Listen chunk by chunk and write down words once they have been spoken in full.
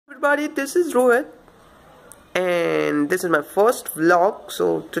everybody, this is Rohit and this is my first vlog.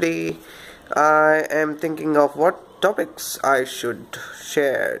 So today I am thinking of what topics I should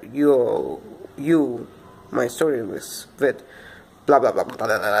share my story with blah blah blah blah blah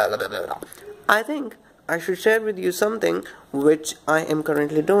blah blah blah. I think I should share with you something which I am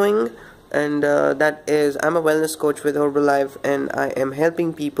currently doing, and that is I'm a wellness coach with Herbalife, and I am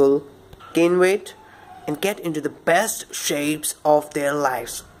helping people gain weight and get into the best shapes of their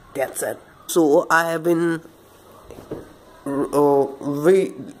lives. That's it. So I have been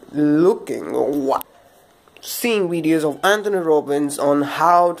seeing videos of Anthony Robbins on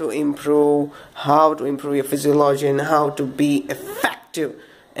how to improve your physiology and how to be effective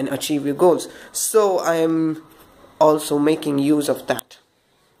and achieve your goals. So I am also making use of that.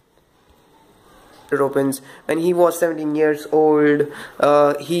 Robbins, when he was 17 years old,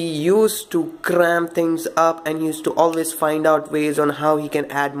 he used to cramp things up and he used to always find out ways on how he can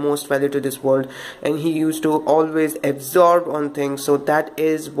add most value to this world, and he used to always absorb on things. So that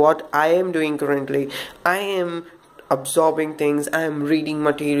is what I am doing currently. I am absorbing things, I am reading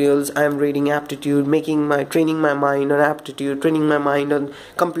materials, I am reading aptitude, training my mind on aptitude, training my mind on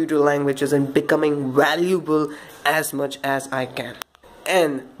computer languages, and becoming valuable as much as I can.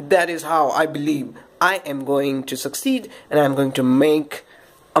 And that is how I believe I am going to succeed, and I'm going to make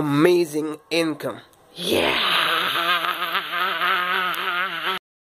amazing income. Yeah.